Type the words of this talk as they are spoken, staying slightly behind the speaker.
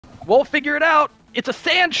We'll figure it out. It's a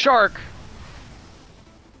sand shark.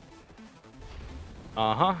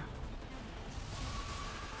 Uh-huh.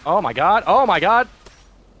 Oh my god. Oh my god.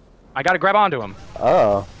 I gotta grab onto him.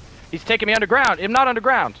 Oh. He's taking me underground. I'm not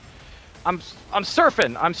underground. I'm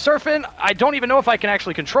surfing. I'm surfing. I don't even know if I can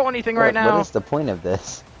actually control anything right now. What is the point of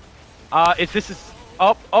this? It's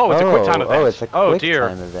a quick time event. Oh, it's a quick dear.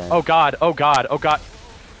 time event. Oh god. Oh god. Oh god.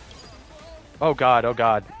 Oh god. Oh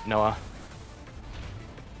god. Noah.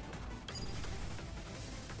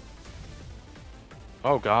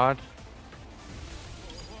 Oh god.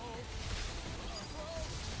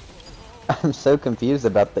 I'm so confused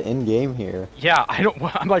about the end game here. Yeah, I don't.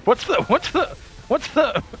 I'm like, what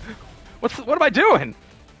am I doing?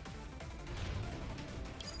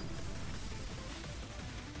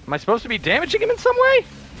 Am I supposed to be damaging him in some way?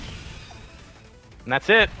 And that's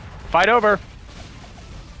it. Fight over.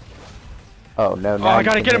 Oh no! Oh, I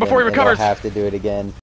gotta get him before he recovers. I have to do it again.